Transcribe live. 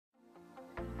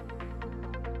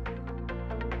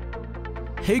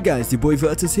Hey guys, your boy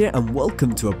Virtus here and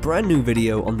welcome to a brand new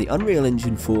video on the Unreal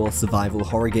Engine 4 survival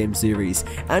horror game series.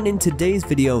 And in today's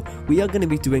video we are going to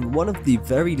be doing one of the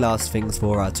very last things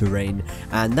for our terrain,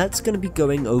 and that's going to be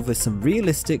going over some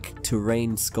realistic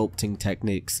terrain sculpting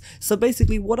techniques. So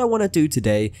basically what I want to do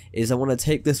today is I want to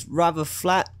take this rather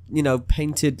flat,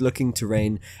 painted looking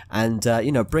terrain and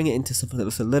bring it into something that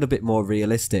looks a little bit more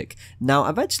realistic. Now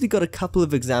I've actually got a couple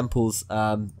of examples,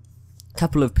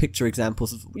 couple of picture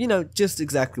examples of just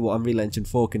exactly what Unreal Engine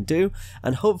 4 can do,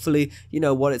 and hopefully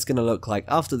what it's going to look like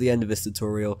after the end of this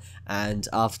tutorial and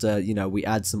after we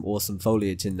add some awesome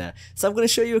foliage in there. So I'm going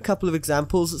to show you a couple of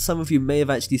examples. Some of you may have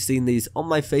actually seen these on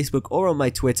my Facebook or on my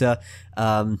Twitter,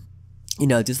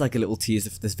 just like a little teaser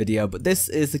for this video, but this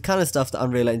is the kind of stuff that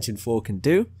Unreal Engine 4 can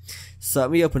do. So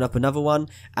let me open up another one,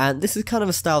 and this is kind of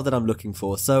a style that I'm looking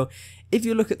for. So if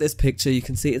you look at this picture, you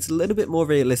can see it's a little bit more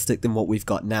realistic than what we've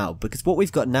got now, because what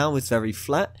we've got now is very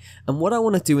flat, and what I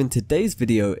want to do in today's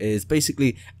video is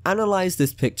basically analyze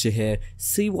this picture here,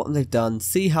 see what they've done,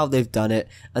 see how they've done it,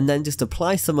 and then just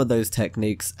apply some of those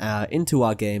techniques into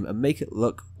our game and make it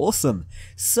look awesome.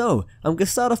 So I'm going to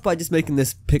start off by just making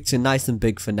this picture nice and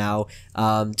big for now,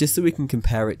 just so we can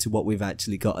compare it to what we've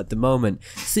actually got at the moment.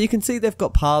 So you can see they've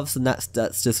got paths, and that's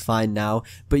just fine now,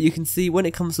 but you can see when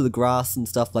it comes to the grass and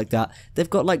stuff like that, they've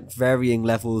got like varying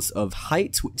levels of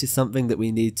height, which is something that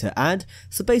we need to add.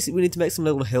 So basically we need to make some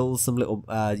little hills, some little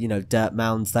dirt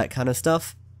mounds, that kind of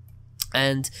stuff.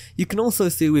 And you can also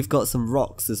see we've got some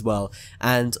rocks as well,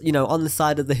 and on the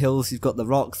side of the hills you've got the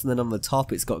rocks, and then on the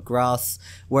top it's got grass,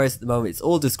 whereas at the moment it's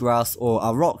all just grass, or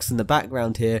our rocks in the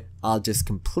background here are just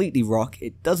completely rock.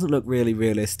 It doesn't look really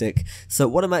realistic. So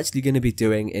what I'm actually going to be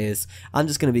doing is I'm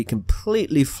just going to be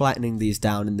completely flattening these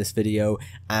down in this video,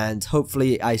 and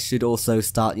hopefully I should also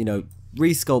start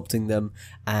resculpting them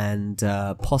and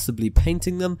possibly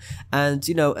painting them, and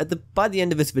by the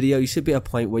end of this video you should be at a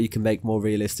point where you can make more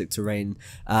realistic terrain,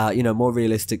 more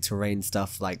realistic terrain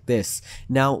stuff like this.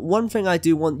 Now one thing I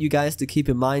do want you guys to keep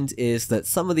in mind is that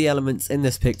some of the elements in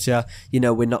this picture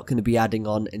we're not going to be adding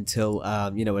on until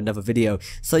another video.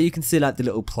 So you can see like the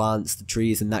little plants, the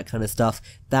trees and that kind of stuff,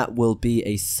 that will be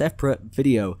a separate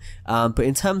video, but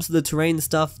in terms of the terrain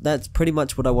stuff, that's pretty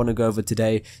much what I want to go over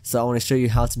today. So I want to show you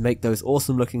how to make those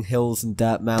awesome looking hills and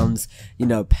dirt mounds,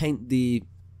 paint the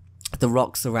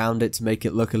rocks around it to make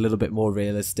it look a little bit more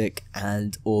realistic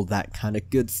and all that kind of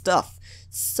good stuff.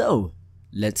 So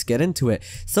let's get into it.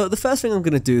 So the first thing I'm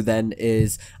going to do then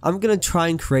is I'm going to try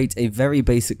and create a very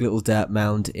basic little dirt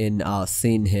mound in our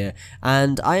scene here,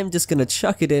 and I am just going to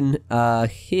chuck it in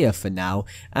here for now,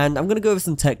 and I'm going to go over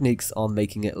some techniques on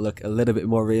making it look a little bit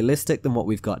more realistic than what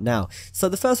we've got now. So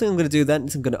the first thing I'm going to do then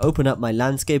is I'm going to open up my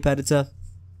landscape editor,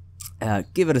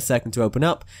 give it a second to open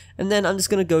up, and then I'm just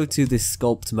going to go to this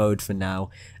sculpt mode for now,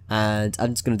 and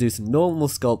I'm just going to do some normal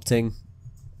sculpting.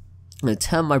 I'm going to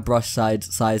turn my brush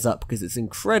size up because it's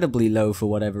incredibly low for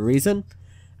whatever reason,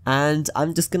 and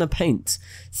I'm just going to paint.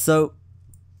 So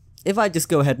if I just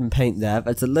go ahead and paint there,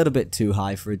 that's a little bit too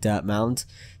high for a dirt mound,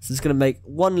 so I'm just going to make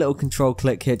one little control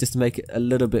click here just to make it a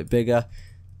little bit bigger.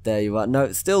 There you are. No,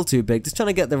 it's still too big, just trying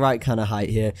to get the right kind of height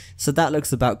here. So that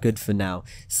looks about good for now.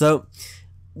 So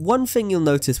one thing you'll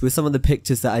notice with some of the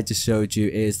pictures that I just showed you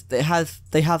is they have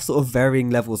sort of varying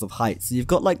levels of height. So you've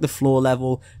got like the floor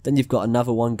level, then you've got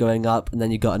another one going up, and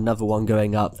then you've got another one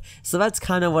going up. So that's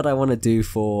kind of what I want to do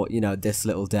for this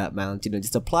little dirt mound,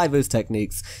 just apply those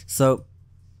techniques. So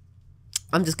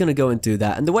I'm just going to go and do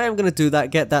that, and the way I'm going to do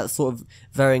that, get that sort of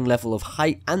varying level of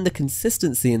height and the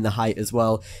consistency in the height as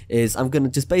well, is I'm going to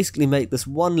just basically make this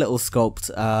one little sculpt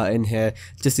in here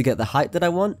just to get the height that I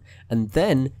want, and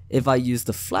then if I use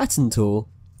the flatten tool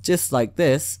just like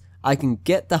this, I can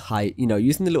get the height,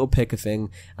 using the little picker thing,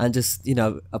 and just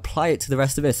apply it to the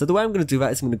rest of it. So the way I'm going to do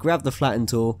that is I'm going to grab the flatten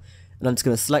tool, and I'm just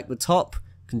going to select the top,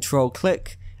 control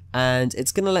click, and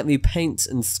it's going to let me paint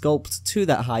and sculpt to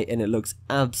that height, and it looks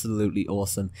absolutely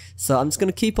awesome. So I'm just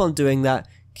going to keep on doing that,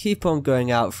 keep on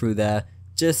going out through there,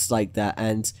 just like that,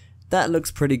 and that looks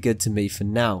pretty good to me for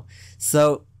now.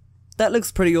 So that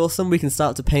looks pretty awesome. We can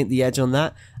start to paint the edge on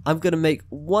that. I'm going to make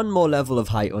one more level of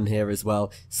height on here as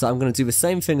well, so I'm going to do the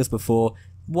same thing as before,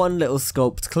 one little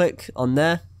sculpt click on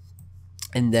there,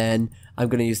 and then I'm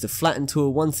going to use the flatten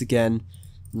tool once again,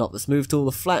 not the smooth tool,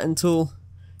 the flatten tool,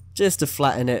 just to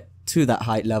flatten it to that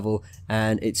height level,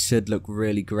 and it should look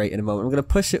really great in a moment. I'm going to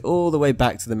push it all the way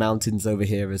back to the mountains over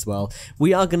here as well.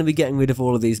 We are going to be getting rid of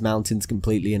all of these mountains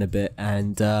completely in a bit,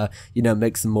 and you know,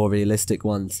 make some more realistic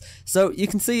ones. So you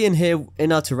can see in here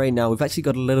in our terrain now, we've actually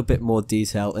got a little bit more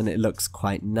detail, and it looks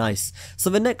quite nice. So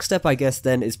the next step, I guess,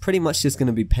 then is pretty much just going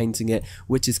to be painting it,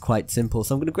 which is quite simple.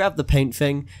 So I'm going to grab the paint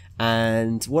thing,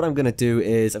 and what I'm going to do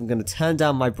is I'm going to turn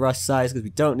down my brush size, because we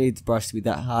don't need the brush to be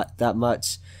that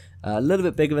much. A little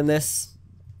bit bigger than this,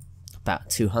 about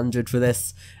 200 for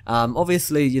this.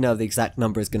 Obviously, you know, the exact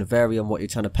number is going to vary on what you're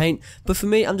trying to paint, but for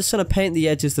me, I'm just trying to paint the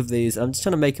edges of these. I'm just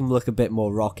trying to make them look a bit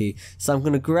more rocky. So I'm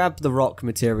going to grab the rock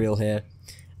material here,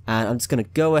 and I'm just going to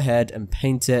go ahead and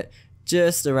paint it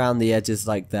just around the edges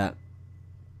like that.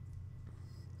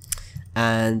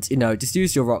 And, you know, just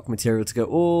use your rock material to go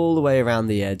all the way around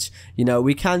the edge. You know,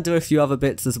 we can do a few other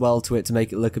bits as well to it to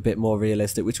make it look a bit more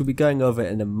realistic, which we'll be going over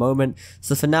in a moment.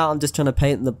 So for now, I'm just trying to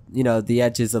paint the, you know, the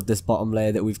edges of this bottom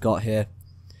layer that we've got here.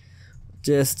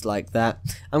 Just like that.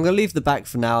 I'm going to leave the back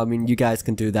for now. I mean, you guys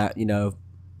can do that, you know,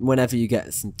 whenever you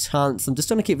get some chance. I'm just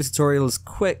trying to keep the tutorial as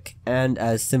quick and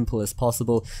as simple as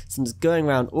possible. So I'm just going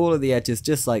around all of the edges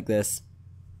just like this.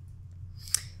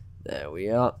 There we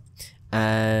are.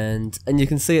 And you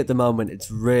can see at the moment it's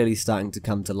really starting to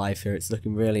come to life here. It's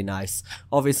looking really nice.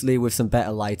 Obviously with some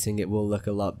better lighting it will look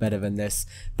a lot better than this,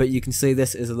 but you can see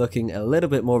this is looking a little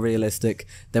bit more realistic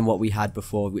than what we had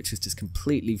before, which is just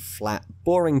completely flat,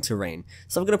 boring terrain.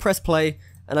 So I'm going to press play,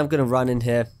 and I'm going to run in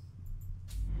here.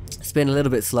 It's been a little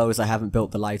bit slow as I haven't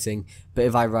built the lighting, but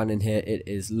if I run in here, it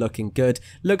is looking good.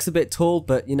 Looks a bit tall,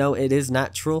 but you know, it is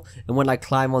natural, and when I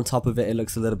climb on top of it, it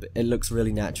looks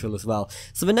really natural as well.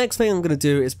 So the next thing I'm going to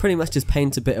do is pretty much just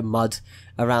paint a bit of mud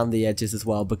around the edges as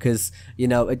well, because you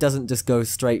know, it doesn't just go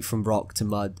straight from rock to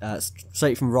mud,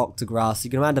 straight from rock to grass.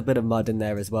 You can add a bit of mud in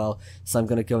there as well. So I'm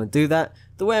going to go and do that.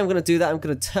 The way I'm going to do that, I'm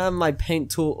going to turn my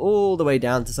paint tool all the way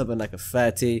down to something like a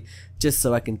 30, just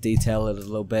so I can detail it a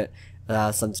little bit.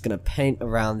 So I'm just going to paint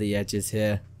around the edges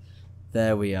here.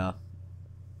 There we are.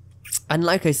 And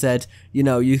like I said, you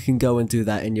know, you can go and do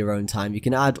that in your own time. You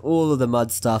can add all of the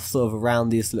mud stuff sort of around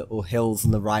these little hills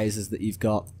and the rises that you've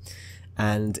got,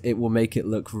 and it will make it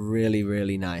look really,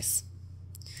 really nice.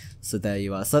 So there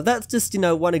you are. So that's just, you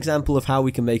know, one example of how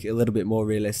we can make it a little bit more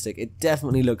realistic. It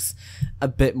definitely looks a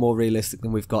bit more realistic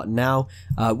than we've got now.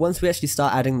 Once we actually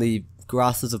start adding the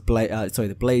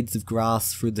the blades of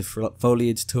grass through the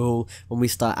foliage tool, when we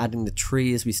start adding the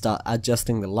trees, we start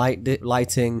adjusting the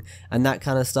lighting and that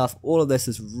kind of stuff, all of this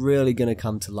is really going to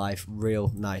come to life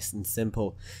real nice and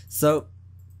simple. So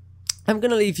I'm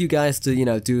going to leave you guys to, you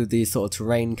know, do the sort of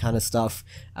terrain kind of stuff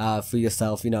for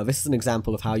yourself. You know, this is an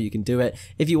example of how you can do it.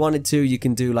 If you wanted to, you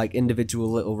can do like individual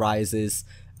little rises.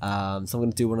 So I'm going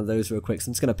to do one of those real quick. So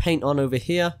I'm just going to paint on over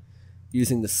here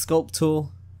using the sculpt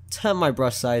tool, turn my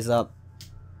brush size up.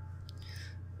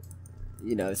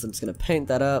 You know, so I'm just going to paint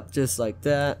that up just like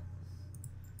that.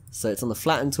 So it's on the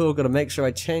flatten tool, got to make sure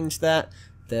I change that.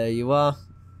 There you are.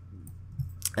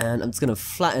 And I'm just going to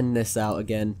flatten this out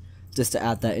again, just to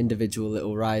add that individual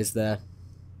little rise there.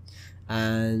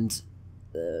 And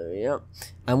there we are.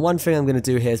 And one thing I'm going to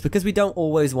do here is, because we don't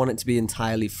always want it to be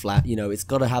entirely flat, you know, it's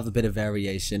got to have a bit of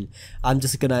variation. I'm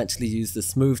just going to actually use the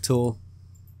smooth tool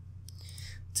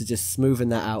to just smoothen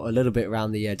that out a little bit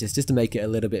around the edges, just to make it a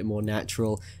little bit more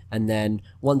natural. And then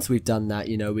once we've done that,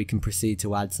 you know, we can proceed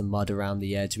to add some mud around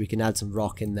the edge. We can add some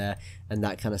rock in there and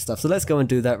that kind of stuff. So let's go and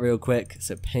do that real quick.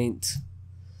 So paint,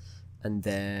 and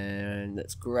then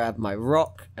let's grab my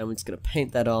rock, and we're just going to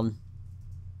paint that on.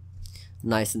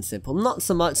 Nice and simple. Not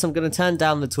so much, so I'm going to turn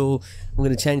down the tool. I'm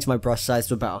going to change my brush size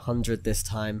to about 100 this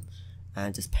time,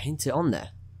 and just paint it on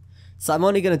there. So I'm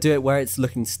only going to do it where it's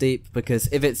looking steep, because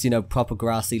if it's, you know, proper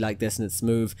grassy like this and it's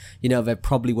smooth, you know, there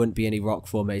probably wouldn't be any rock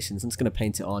formations. I'm just going to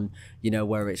paint it on, you know,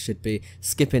 where it should be,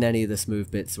 skipping any of the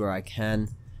smooth bits where I can.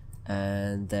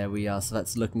 And there we are. So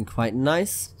that's looking quite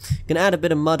nice. Going to add a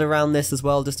bit of mud around this as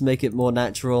well, just to make it more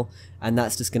natural. And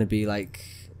that's just going to be like,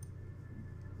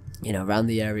 you know, around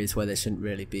the areas where there shouldn't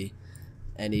really be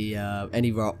any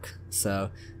rock. So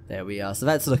there we are. So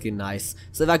that's looking nice.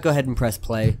 So if I go ahead and press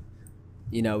play,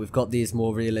 you know, we've got these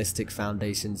more realistic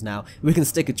foundations now. We can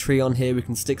stick a tree on here, we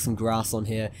can stick some grass on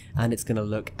here, and it's going to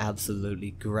look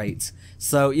absolutely great.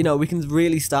 So, you know, we can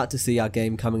really start to see our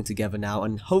game coming together now,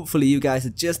 and hopefully you guys are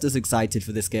just as excited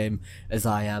for this game as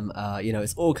I am. You know,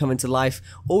 it's all coming to life.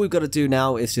 All we've got to do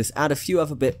now is just add a few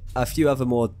other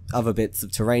bits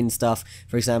of terrain stuff.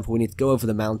 For example, we need to go over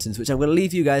the mountains, which I'm going to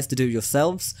leave you guys to do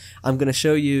yourselves. I'm going to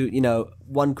show you, you know,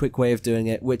 one quick way of doing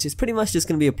it, which is pretty much just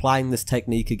going to be applying this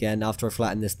technique again after a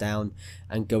flatten this down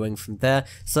and going from there.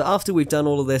 So after we've done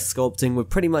all of this sculpting, we've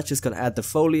pretty much just got to add the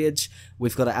foliage,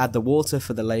 we've got to add the water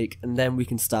for the lake, and then we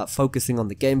can start focusing on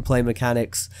the gameplay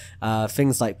mechanics,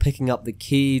 things like picking up the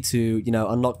key to, you know,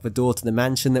 unlock the door to the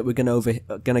mansion that we're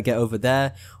gonna get over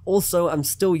there. Also, I'm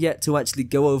still yet to actually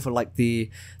go over like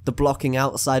the blocking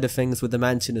outside of things with the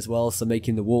mansion as well, so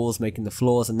making the walls, making the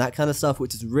floors and that kind of stuff,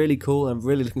 which is really cool. I'm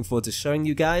really looking forward to showing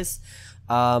you guys.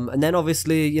 And then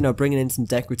obviously, you know, bringing in some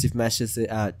decorative meshes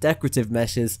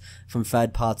from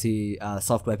third-party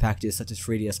software packages such as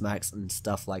 3ds Max and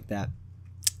stuff like that.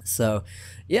 So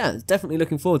yeah, definitely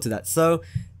looking forward to that. So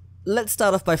let's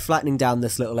start off by flattening down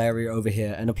this little area over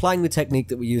here and applying the technique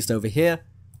that we used over here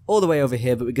all the way over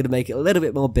here, but we're going to make it a little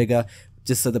bit more bigger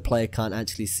just so the player can't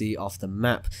actually see off the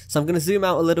map. So I'm going to zoom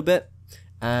out a little bit,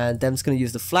 and then I'm just going to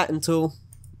use the flatten tool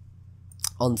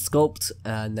on sculpt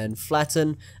and then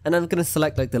flatten, and I'm going to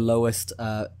select like the lowest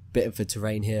bit of the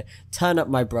terrain here, turn up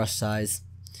my brush size,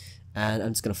 and I'm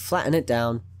just going to flatten it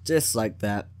down just like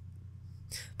that.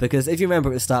 Because if you remember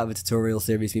at the start of the tutorial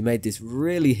series, we made these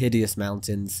really hideous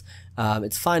mountains.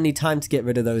 It's finally time to get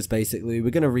rid of those. Basically,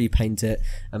 we're going to repaint it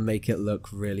and make it look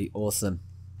really awesome.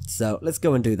 So let's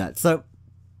go and do that. So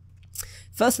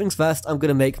first things first, I'm going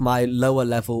to make my lower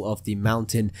level of the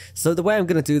mountain. So the way I'm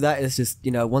going to do that is just,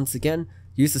 you know, once again,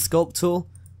 use the sculpt tool,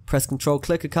 press Control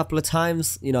click a couple of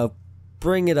times, you know,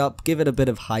 bring it up, give it a bit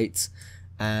of height.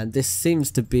 And this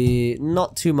seems to be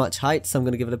not too much height, so I'm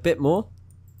going to give it a bit more.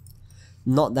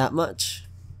 Not that much.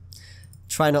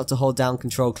 Try not to hold down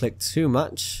Control click too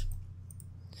much.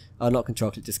 Oh, not Control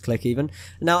click, just click even.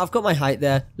 Now I've got my height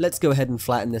there. Let's go ahead and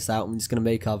flatten this out. I'm just going to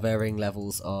make our varying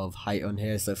levels of height on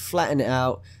here. So flatten it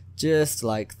out just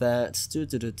like that.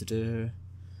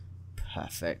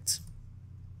 Perfect.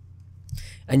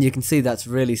 And you can see that's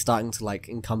really starting to like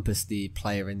encompass the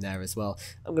player in there as well.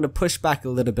 I'm going to push back a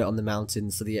little bit on the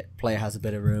mountain so the player has a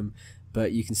bit of room.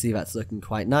 But you can see that's looking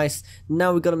quite nice.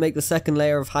 Now we've got to make the second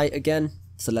layer of height again.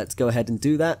 So let's go ahead and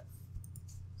do that.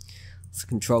 So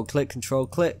Control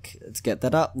click, let's get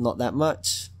that up, not that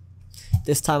much.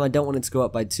 This time I don't want it to go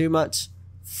up by too much.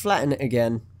 Flatten it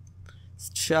again. Let's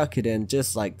chuck it in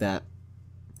just like that.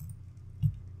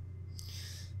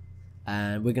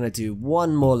 And we're going to do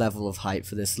one more level of height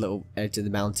for this little edge of the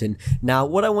mountain. Now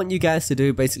what I want you guys to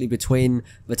do basically between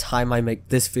the time I make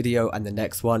this video and the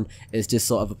next one is just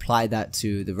sort of apply that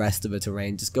to the rest of the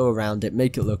terrain. Just go around it,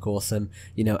 make it look awesome,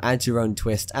 you know, add your own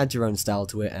twist, add your own style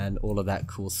to it and all of that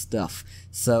cool stuff.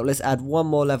 So let's add one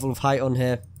more level of height on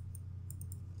here.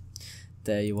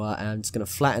 There you are, and I'm just going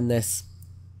to flatten this.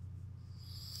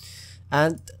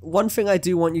 And one thing I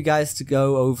do want you guys to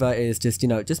go over is just, you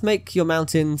know, just make your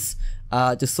mountains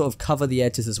just sort of cover the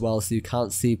edges as well so you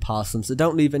can't see past them. So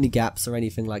don't leave any gaps or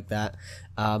anything like that.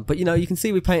 But, you know, you can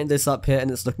see we painted this up here and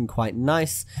it's looking quite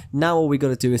nice. Now all we got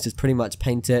to do is just pretty much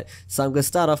paint it. So I'm going to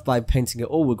start off by painting it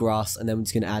all with grass, and then we're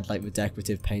just going to add like the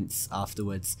decorative paints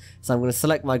afterwards. So I'm going to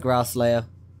select my grass layer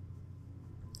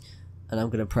and I'm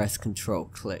going to press Control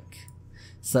click.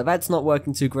 So that's not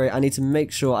working too great. I need to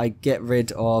make sure I get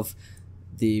rid of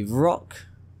the rock,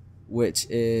 which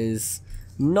is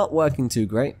not working too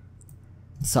great.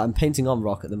 So I'm painting on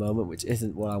rock at the moment, which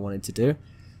isn't what I wanted to do.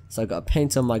 So I've got to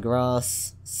paint on my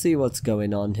grass, see what's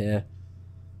going on here.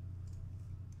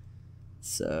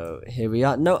 So here we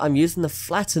are. No, I'm using the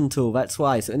flatten tool, that's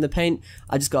why. So in the paint,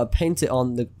 I just got to paint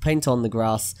on the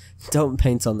grass, don't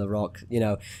paint on the rock. You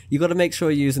know, you got to make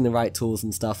sure you're using the right tools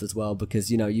and stuff as well,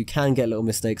 because, you know, you can get little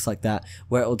mistakes like that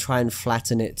where it'll try and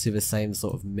flatten it to the same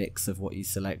sort of mix of what you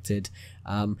selected.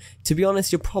 To be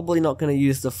honest, you're probably not going to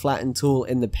use the flatten tool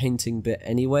in the painting bit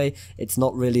anyway. It's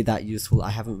not really that useful.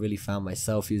 I haven't really found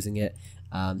myself using it.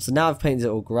 So now I've painted it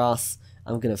all grass.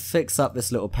 I'm going to fix up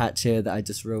this little patch here that I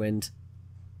just ruined.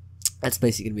 That's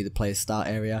basically going to be the player's start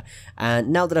area. And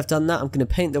now that I've done that, I'm going to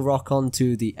paint the rock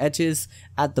onto the edges,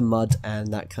 add the mud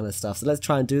and that kind of stuff. So let's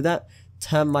try and do that.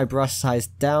 Turn my brush size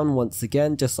down once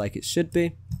again, just like it should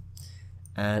be.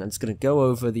 And I'm just going to go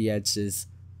over the edges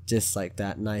just like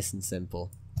that, nice and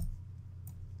simple.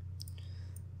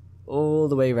 All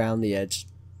the way around the edge.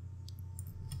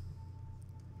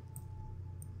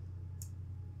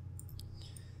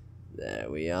 There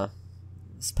we are.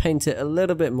 Let's paint it a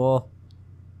little bit more.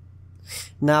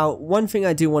 Now, one thing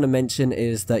I do want to mention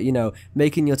is that, you know,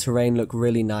 making your terrain look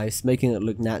really nice, making it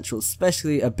look natural,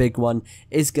 especially a big one,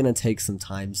 is going to take some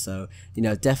time. So, you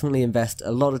know, definitely invest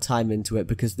a lot of time into it,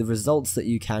 because the results that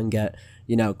you can get,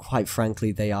 you know, quite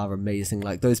frankly, they are amazing.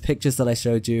 Like those pictures that I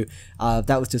showed you,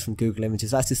 that was just from Google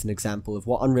Images. That's just an example of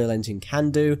what Unreal Engine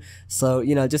can do. So,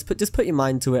 you know, just put your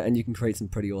mind to it and you can create some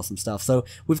pretty awesome stuff. So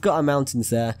we've got our mountains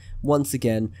there. Once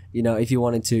again, you know, if you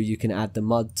wanted to, you can add the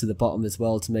mud to the bottom as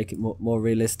well to make it more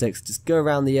realistic. So just go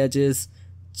around the edges,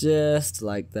 just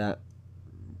like that.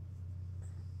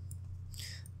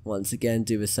 Once again,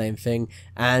 do the same thing.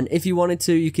 And if you wanted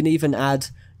to, you can even add,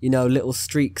 you know, little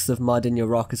streaks of mud in your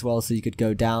rock as well, so you could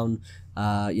go down,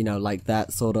 you know, like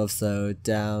that sort of, so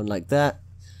down like that.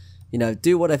 You know,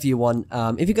 do whatever you want.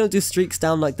 If you're going to do streaks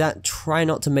down like that, try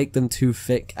not to make them too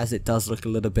thick, as it does look a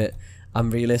little bit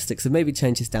unrealistic. So maybe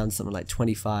change this down to something like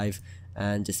 25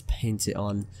 and just paint it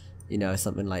on, you know,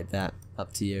 something like that.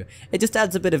 Up to you. It just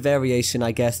adds a bit of variation,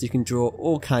 I guess. You can draw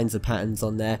all kinds of patterns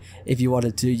on there. If you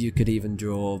wanted to, you could even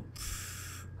draw,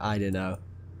 I don't know,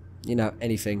 you know,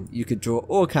 anything. You could draw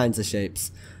all kinds of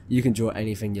shapes. You can draw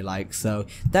anything you like. So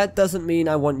that doesn't mean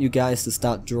I want you guys to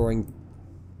start drawing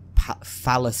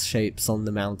phallus shapes on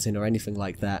the mountain or anything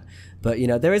like that, but you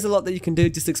know, there is a lot that you can do.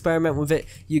 Just experiment with it.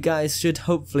 You guys should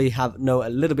hopefully know a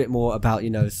little bit more about, you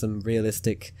know, some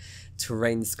realistic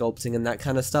terrain sculpting and that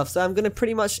kind of stuff. So I'm going to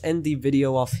pretty much end the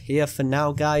video off here for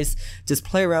now, guys. Just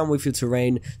play around with your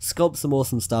terrain, sculpt some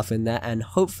awesome stuff in there, and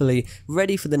hopefully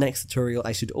ready for the next tutorial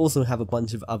I should also have a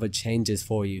bunch of other changes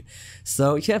for you.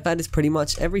 So yeah, that is pretty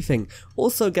much everything.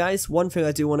 Also guys, one thing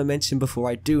I do want to mention before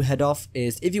I do head off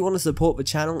is, if you want to support the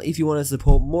channel, if you want to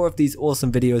support more of these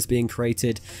awesome videos being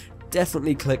created,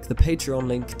 definitely click the Patreon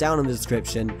link down in the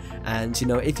description, and you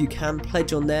know, if you can,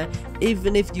 pledge on there.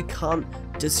 Even if you can't,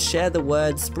 just share the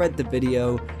word, spread the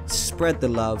video, spread the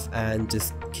love, and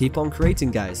just keep on creating,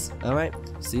 guys. Alright,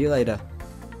 see you later.